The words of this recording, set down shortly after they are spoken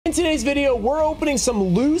In today's video, we're opening some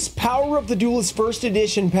loose Power of the Duelist first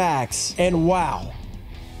edition packs, and wow,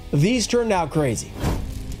 these turned out crazy.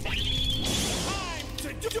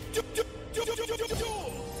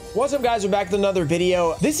 What's up, guys? We're back with another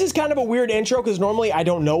video. This is kind of a weird intro because normally I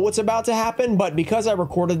don't know what's about to happen, but because I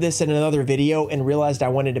recorded this in another video and realized I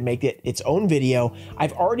wanted to make it its own video,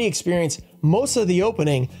 I've already experienced most of the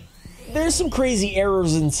opening. There's some crazy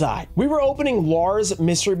errors inside. We were opening Lars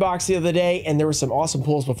mystery box the other day, and there were some awesome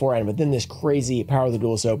pulls beforehand, but then this crazy Power of the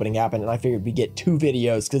Duelist opening happened, and I figured we'd get two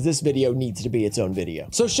videos because this video needs to be its own video.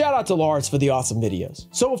 So shout out to Lars for the awesome videos.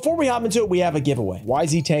 So before we hop into it, we have a giveaway.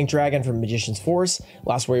 YZ Tank Dragon from Magician's Force,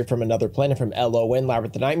 Last Warrior from Another Planet from LON,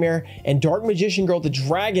 Labyrinth the Nightmare, and Dark Magician Girl the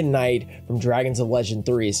Dragon Knight from Dragons of Legend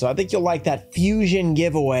 3. So I think you'll like that fusion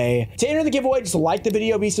giveaway. To enter the giveaway, just like the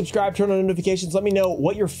video, be subscribed, turn on notifications, let me know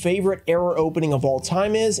what your favorite error opening of all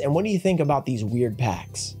time is, and what do you think about these weird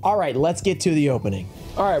packs? All right, let's get to the opening.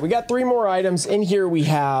 All right, we got three more items. In here we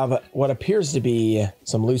have what appears to be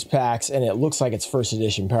some loose packs, and it looks like it's first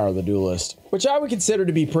edition Power of the Duelist, which I would consider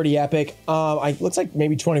to be pretty epic. Looks like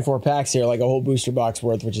maybe 24 packs here, like a whole booster box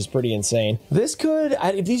worth, which is pretty insane. This could,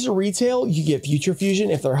 if these are retail, you get Future Fusion.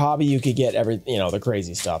 If they're hobby, you could get the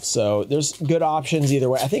crazy stuff. So there's good options either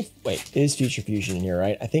way. I think, wait, it is Future Fusion in here,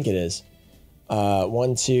 right? I think it is.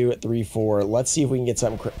 1, 2, 3, 4. Let's see if we can get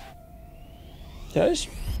something.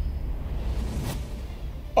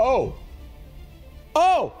 Oh,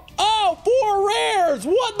 4 rares.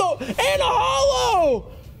 What the? And a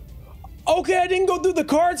holo. Okay, I didn't go through the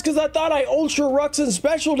cards because I thought I Ultra Rux and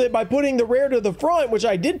Specialed it by putting the rare to the front, which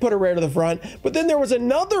I did put a rare to the front. But then there was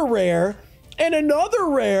another rare, and another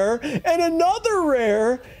rare, and another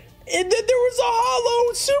rare. And then there was a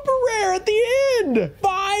holo super rare at the end.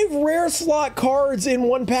 5 rare slot cards in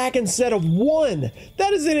one pack instead of 1.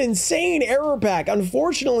 That is an insane error pack.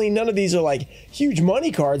 Unfortunately, none of these are like huge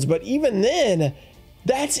money cards, but even then,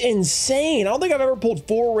 that's insane. I don't think I've ever pulled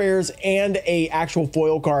 4 rares and a actual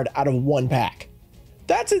foil card out of one pack.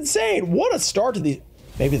 That's insane. What a start to these.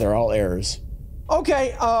 Maybe they're all errors.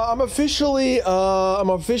 Okay, I'm officially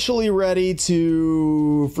ready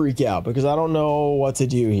to freak out because I don't know what to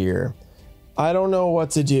do here. I don't know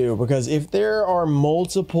what to do because if there are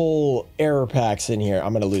multiple error packs in here,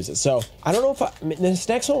 I'm gonna lose it. So I don't know if this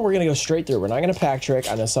next one we're gonna go straight through. We're not gonna pack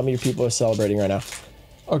trick. I know some of you people are celebrating right now.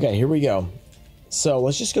 Okay, here we go. So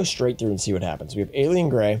let's just go straight through and see what happens. We have Alien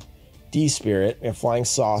Gray, D-Spirit, we have Flying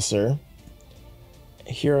Saucer,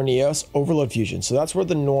 Hero Neos, Overload Fusion. So that's where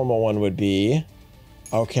the normal one would be.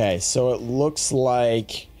 Okay, so it looks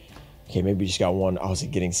like, okay, maybe we just got one. I was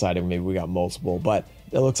getting excited. Maybe we got multiple, but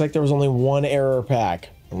it looks like there was only one error pack.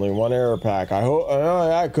 Only one error pack. I hope,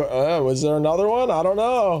 was there another one? I don't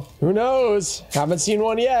know. Who knows? Haven't seen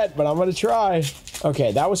one yet, but I'm going to try.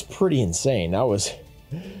 Okay, that was pretty insane. That was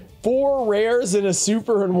 4 rares and a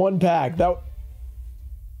super in one pack.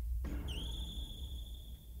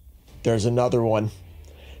 There's another one.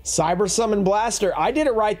 Cyber Summon Blaster. I did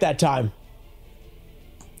it right that time.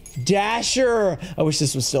 Dasher. I wish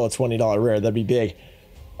this was still a $20 rare. That'd be big.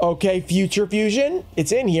 Okay, Future Fusion.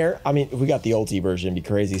 It's in here. I mean, if we got the ulti version, it'd be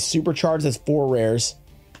crazy. Supercharged has 4 rares.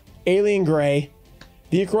 Alien Gray.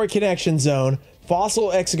 Vehicroid Connection Zone.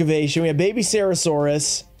 Fossil Excavation. We have Baby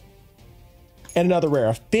Cerosaurus. And another rare.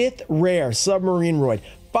 A 5th rare. Submarine Roid.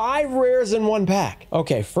 5 rares in one pack.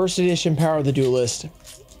 Okay, first edition Power of the Duelist.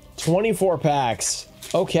 24 packs.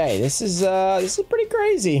 Okay, this is pretty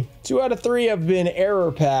crazy. 2 out of 3 have been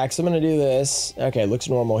error packs. I'm gonna do this. Okay, looks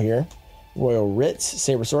normal here. Royal Ritz,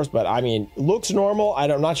 Sabersaurus, but I mean, looks normal.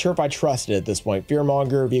 I'm not sure if I trust it at this point.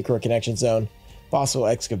 Fearmonger, Vehicle Connection Zone, Fossil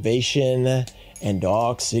Excavation, and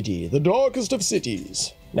Dark City, the darkest of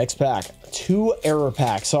cities. Next pack, 2 error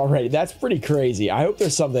packs already. That's pretty crazy. I hope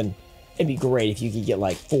there's something. It'd be great if you could get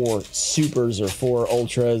like 4 supers or 4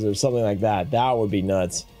 ultras or something like that. That would be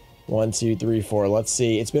nuts. 1, 2, 3, 4. Let's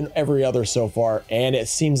see. It's been every other so far, and it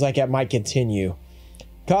seems like it might continue.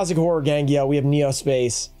 Cosmic Horror Gangia. We have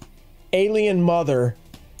Neospace, Alien Mother,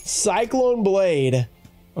 Cyclone Blade.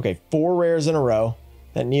 Okay, 4 rares in a row.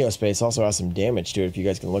 That Neospace also has some damage to it, if you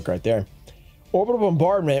guys can look right there. Orbital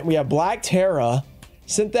Bombardment. We have Black Terra,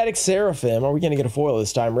 Synthetic Seraphim. Are we going to get a foil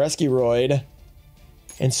this time? Rescueroid.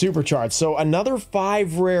 And Supercharged. So another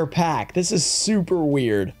 5 rare pack. This is super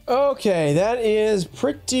weird. Okay, that is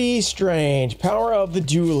pretty strange. Power of the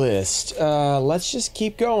Duelist. Let's just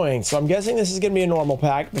keep going. So I'm guessing this is going to be a normal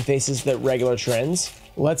pack that faces the regular trends.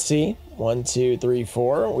 Let's see. 1, 2, 3,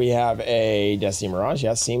 4. We have a Destiny Mirage.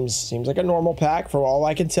 Yeah, seems like a normal pack for all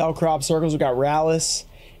I can tell. Crop Circles. We got Rallis,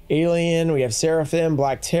 Alien. We have Seraphim,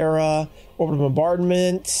 Black Terra, Orbital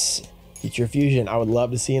Bombardment, Future Fusion. I would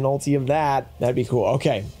love to see an ulti of that. That'd be cool.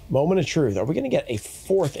 Okay, moment of truth. Are we going to get a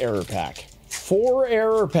 4th error pack? 4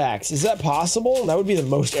 error packs. Is that possible? That would be the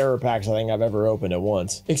most error packs I think I've ever opened at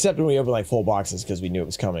once. Except when we open like full boxes because we knew it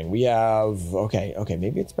was coming. We have, okay,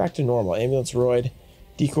 maybe it's back to normal. Ambulance Roid,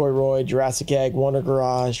 Decoy Roid, Jurassic Egg, Wonder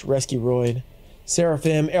Garage, Rescue Roid,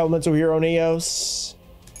 Seraphim, Elemental Hero Neos,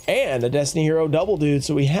 and a Destiny Hero Double Dude.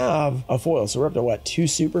 So we have a foil. So we're up to what, 2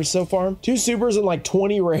 supers so far? 2 supers and like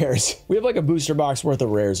 20 rares. We have like a booster box worth of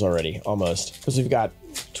rares already, almost. Because we've got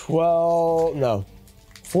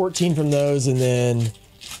 14 from those, and then,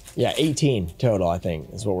 yeah, 18 total, I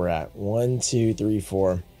think, is what we're at. 1, 2, 3,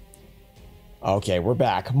 4. Okay, we're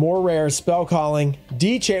back. More rares, Spell Calling,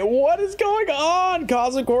 D-Chain. What is going on?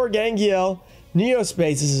 Cosmic Core, Gengiel,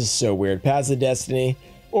 Neospace. This is so weird. Paths of Destiny,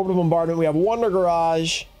 Orbital Bombardment. We have Wonder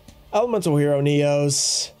Garage, Elemental Hero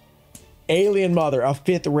Neos, Alien Mother, a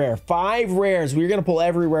 5th rare. 5 rares. We're going to pull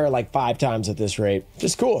every rare like 5 times at this rate.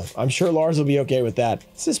 Just cool. I'm sure Lars will be okay with that.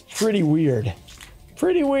 This is pretty weird.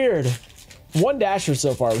 Pretty weird. 1 Dasher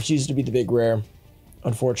so far, which used to be the big rare.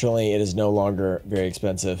 Unfortunately, it is no longer very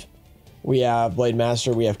expensive. We have Blade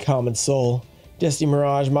Master, we have Common Soul, Destiny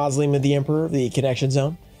Mirage, Mausoleum of the Emperor, the Connection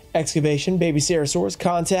Zone, Excavation, Baby Ceresaurus,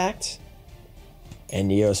 Contact, and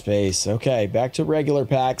Neospace. Okay, back to regular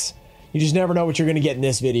packs. You just never know what you're going to get in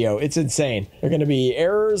this video. It's insane. They're going to be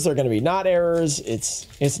errors, they're going to be not errors.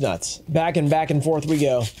 It's nuts. Back and forth we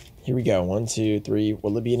go. Here we go. 1, 2, 3.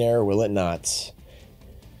 Will it be an error? Will it not?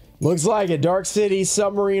 Looks like it. Dark City,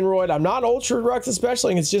 Submarine Roid. I'm not Ultra Rux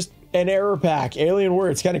Specialing. It's just an error pack. Alien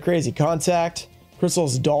Word. It's kind of crazy. Contact.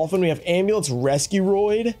 Crystal's Dolphin. We have Ambulance Rescue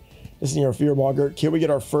Roid. This is your Fearmonger. Can we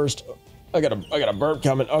get our first... I got a burp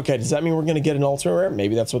coming. Okay, does that mean we're going to get an ultra rare?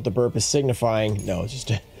 Maybe that's what the burp is signifying. No, it's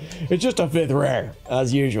just a 5th rare,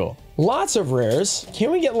 as usual. Lots of rares.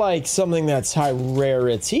 Can we get, like, something that's high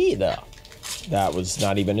rarity, though? That was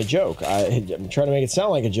not even a joke. I'm trying to make it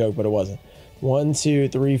sound like a joke, but it wasn't. 1, 2,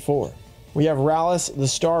 3, 4. We have Rallis the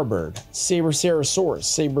Starbird,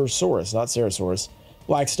 Sabersaurus, not Ceresaurus,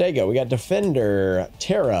 Black Stego. We got Defender,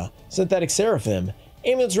 Terra, Synthetic Seraphim,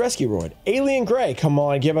 Ambulance Rescue Roid, Alien Gray. Come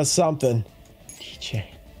on, give us something. DJ.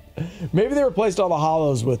 Maybe they replaced all the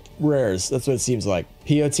hollows with rares. That's what it seems like.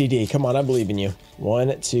 POTD. Come on, I believe in you.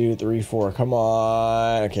 1, 2, 3, 4. Come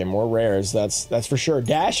on. Okay, more rares. That's for sure.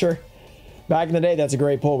 Dasher. Back in the day, that's a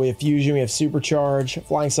great pull. We have Fusion, we have Supercharge,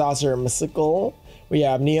 Flying Saucer, Mystical. We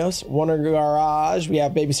have Neos, Wonder Garage, we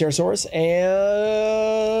have Baby Ceresaurus,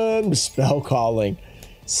 and Spell Calling.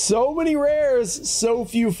 So many rares, so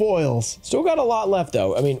few foils. Still got a lot left,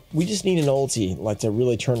 though. I mean, we just need an ulti, like, to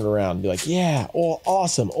really turn it around and be like, yeah, oh,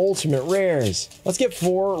 awesome, ultimate rares. Let's get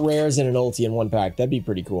 4 rares and an ulti in 1 pack. That'd be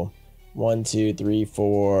pretty cool. 1, 2, 3,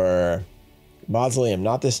 4. Mausoleum,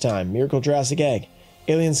 not this time. Miracle Jurassic Egg,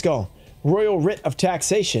 Alien Skull, Royal Writ of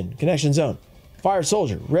Taxation, Connection Zone, Fire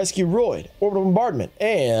Soldier, Rescue Roid, Orbital Bombardment,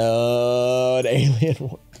 and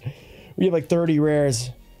Alien. We have like 30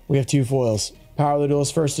 rares. We have 2 foils. Power of the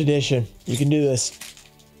Duelist First Edition. You can do this.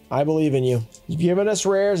 I believe in you. You've given us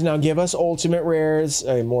rares, now give us ultimate rares.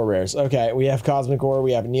 More rares. Okay, we have Cosmic Ore,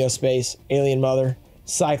 we have Neospace, Alien Mother,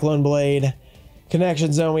 Cyclone Blade,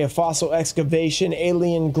 Connection Zone, we have Fossil Excavation,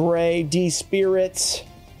 Alien Gray, D-Spirit,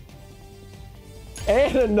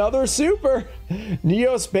 and another super,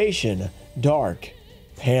 Neospatian Dark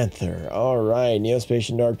Panther. All right,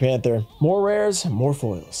 Neospatian Dark Panther. More rares, more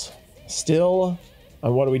foils. Still,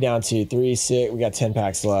 what are we down to? 3, 6, we got 10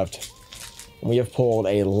 packs left. We have pulled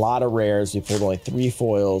a lot of rares. We pulled only 3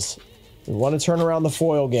 foils. We want to turn around the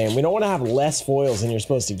foil game. We don't want to have less foils than you're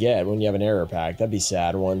supposed to get when you have an error pack. That'd be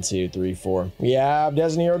sad. 1, 2, 3, 4. We have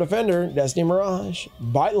Destiny Hero Defender, Destiny Mirage,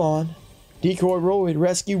 Bitelon, Decoy Roid,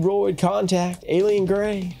 Rescue Roid, Contact, Alien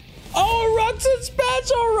Gray. Oh, Ruxin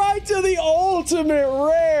Special right to the ultimate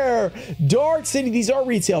rare. Dark City. These are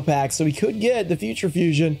retail packs, so we could get the Future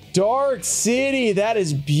Fusion. Dark City. That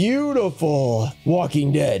is beautiful.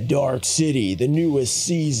 Walking Dead Dark City. The newest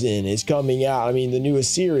season is coming out. I mean, the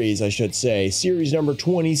newest series, I should say. Series number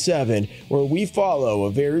 27, where we follow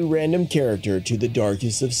a very random character to the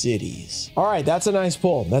darkest of cities. All right, that's a nice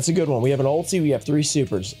pull. That's a good one. We have an ulti. We have 3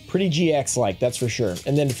 supers. Pretty GX-like, that's for sure.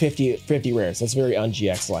 And then 50 rares. That's very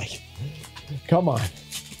un-GX-like. Come on.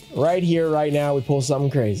 Right here, right now, we pull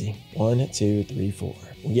something crazy. 1, 2, 3, 4.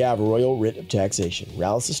 We have Royal Writ of Taxation,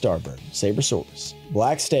 Rallis the Starbird, Sabersaurus,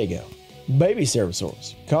 Black Stego, Baby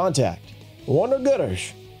Ceresaurus, Contact, Wonder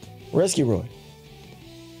Goodish, Rescue Roid.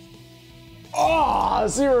 Oh,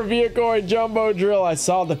 Super Vehicle Jumbo Drill. I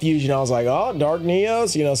saw the fusion. I was like, oh, Dark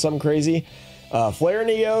Neos, you know, something crazy. Flare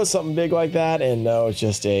Neo, something big like that, and no, it's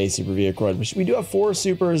just a super vehicle. We do have 4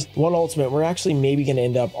 supers, 1 ultimate. We're actually maybe going to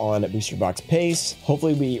end up on booster box pace.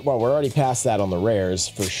 Hopefully well, we're already past that on the rares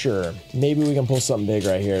for sure. Maybe we can pull something big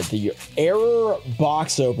right here. The error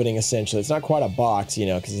box opening, essentially. It's not quite a box, you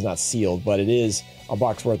know, because it's not sealed, but it is a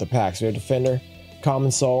box worth of packs. We have Defender,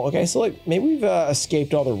 Common Soul. Okay, so like maybe we've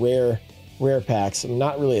escaped all the rare packs.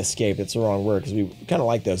 Not really escaped, it's the wrong word, because we kind of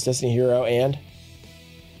like those. Destiny Hero and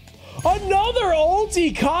another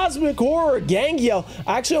ulti Cosmic Horror Gangiel.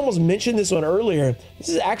 I actually almost mentioned this one earlier. This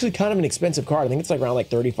is actually kind of an expensive card. I think it's like around like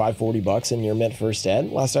 35, 40 bucks in your mint first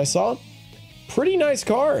ed, last I saw. Pretty nice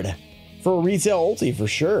card for a retail ulti for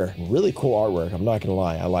sure. Really cool artwork, I'm not gonna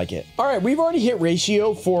lie, I like it. All right, we've already hit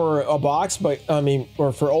ratio for a box, but I mean,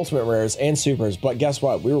 or for ultimate rares and supers, but guess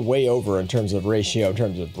what? We were way over in terms of ratio, in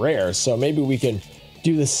terms of rares, so maybe we can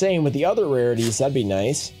do the same with the other rarities. That'd be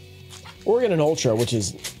nice. Or get an ultra, which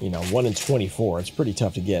is, you know, 1 in 24. It's pretty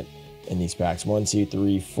tough to get in these packs. 1, 2,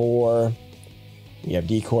 3, 4. We have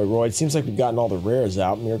Decoy Roid. Seems like we've gotten all the rares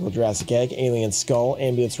out. Miracle Jurassic Egg, Alien Skull,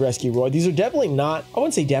 Ambulance Rescue Roid. These are definitely not, I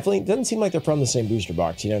wouldn't say definitely, it doesn't seem like they're from the same booster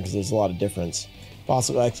box, you know, because there's a lot of difference.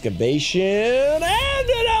 Fossil Excavation, and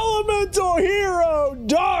an Elemental Hero,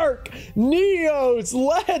 Dark Neos.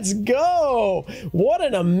 Let's go. What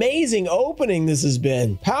an amazing opening this has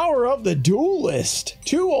been. Power of the Duelist.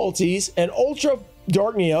 2 ultis, an Ultra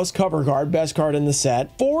Dark Neos cover card, best card in the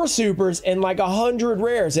set, 4 supers, and like 100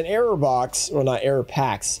 rares, an error box, or not error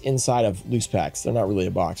packs inside of loose packs. They're not really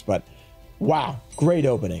a box, but wow, great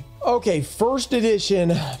opening. Okay, first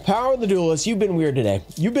edition, Power of the Duelist. You've been weird today.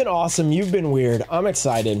 You've been awesome. You've been weird. I'm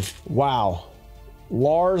excited. Wow.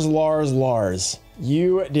 Lars.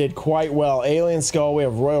 You did quite well. Alien Skull, we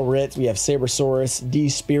have Royal Rit, we have Sabersaurus,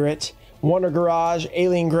 D-Spirit, Wonder Garage,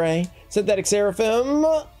 Alien Gray, Synthetic Seraphim,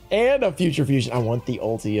 and a Future Fusion. I want the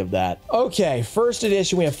ulti of that. Okay, first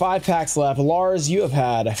edition, we have 5 packs left. Lars, you have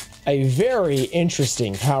had a very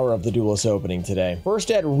interesting Power of the Duelist opening today.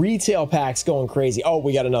 First ed retail packs going crazy. Oh,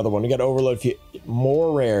 we got another one. We got Overload,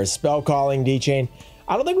 more rares. Spell Calling, D-Chain.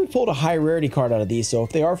 I don't think we pulled a high rarity card out of these, so if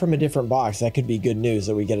they are from a different box, that could be good news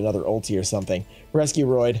that we get another ulti or something. Rescue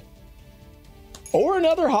Roid. Or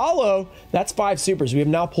another holo. That's 5 supers. We have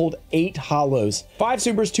now pulled 8 holos. 5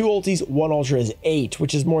 supers, 2 ultis, 1 ultra is 8,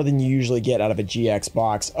 which is more than you usually get out of a GX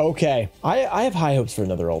box. Okay, I have high hopes for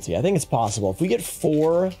another ulti. I think it's possible. If we get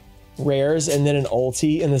 4 rares and then an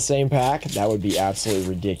ulti in the same pack, that would be absolutely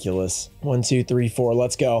ridiculous. 1, 2, 3, 4,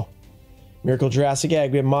 let's go. Miracle Jurassic Egg,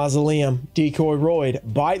 we have Mausoleum, Decoy Roid,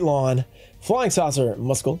 Bitelon, Flying Saucer,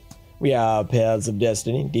 Muscle. We have Paths of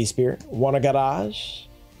Destiny, D-Spirit, Wonder Garage.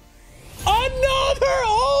 Another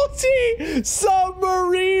ulti!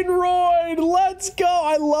 Submarine Roid! Let's go!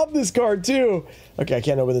 I love this card too. Okay, I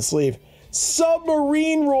can't open the sleeve.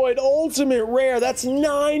 Submarine Roid Ultimate Rare. That's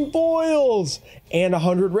 9 foils and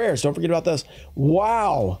 100 rares. Don't forget about those.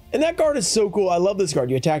 Wow. And that card is so cool. I love this card.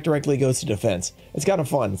 You attack directly, goes to defense. It's kind of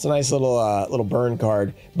fun. It's a nice little little burn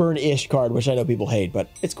card. Burn-ish card, which I know people hate, but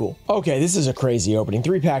it's cool. Okay, this is a crazy opening.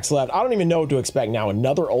 3 packs left. I don't even know what to expect now.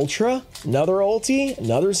 Another Ultra? Another Ulti?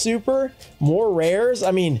 Another Super? More rares?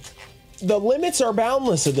 I mean, the limits are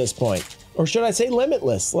boundless at this point. Or should I say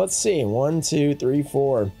limitless? Let's see. 1, 2, 3,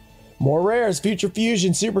 4. More rares, Future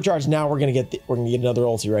Fusion, Supercharged. Now we're gonna get another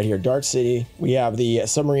ulti right here. Dark City. We have the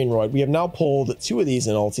Submarine Roid. We have now pulled 2 of these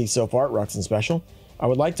in ulti so far. Ruxin Special. I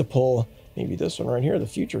would like to pull maybe this one right here, the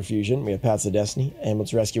Future Fusion. We have Paths of Destiny,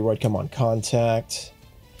 Ambulance Rescue Roid. Come on, Contact,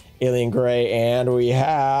 Alien Gray, and we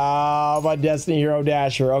have a Destiny Hero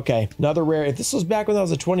Dasher. Okay, another rare. If this was back when that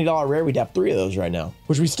was a $20 rare, we'd have 3 of those right now,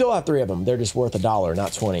 which we still have 3 of them. They're just worth $1,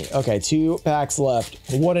 not 20. Okay, 2 packs left.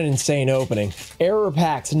 What an insane opening. Error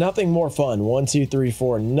packs, nothing more fun. 1, 2, 3,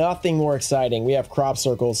 4, nothing more exciting. We have Crop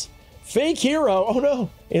Circles, Fake Hero, oh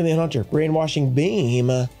no, Alien Hunter, Brainwashing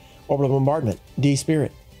Beam, Orbital Bombardment,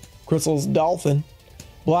 D-Spirit, Crystal's Dolphin,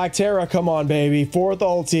 Black Terra, come on baby, 4th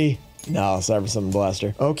ulti. No, Cyber Summon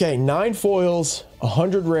Blaster. Okay, 9 foils,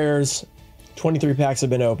 100 rares, 23 packs have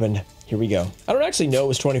been opened. Here we go. I don't actually know it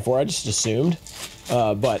was 24, I just assumed,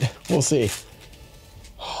 but we'll see.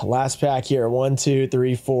 Last pack here, 1, 2,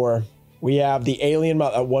 3, 4. We have the Alien,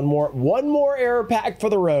 one more error pack for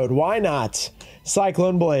the road. Why not?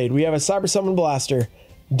 Cyclone Blade. We have a Cyber Summon Blaster.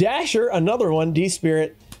 Dasher, another one,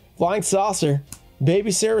 D-Spirit. Flying Saucer. Baby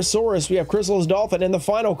Sarosaurus. We have Crystal's Dolphin. And the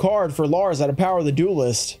final card for Lars out of Power of the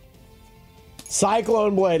Duelist.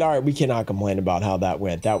 Cyclone Blade. All right, we cannot complain about how that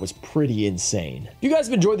went. That was pretty insane. If you guys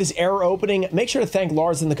have enjoyed this error opening, make sure to thank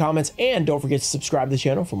Lars in the comments, and don't forget to subscribe to the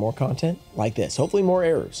channel for more content like this. Hopefully more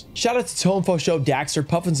errors. Shout out to Toemfo Show, Daxter,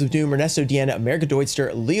 Puffins of Doom, Ernesto Diana, America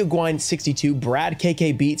Deutster, Leo Gwine 62, Brad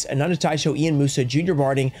KK Beats, Ananda Tai Show, Ian Musa, Junior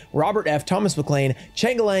Barding, Robert F, Thomas McLean,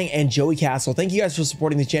 Changalang, and Joey Castle. Thank you guys for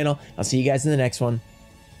supporting the channel. I'll see you guys in the next one.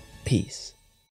 Peace.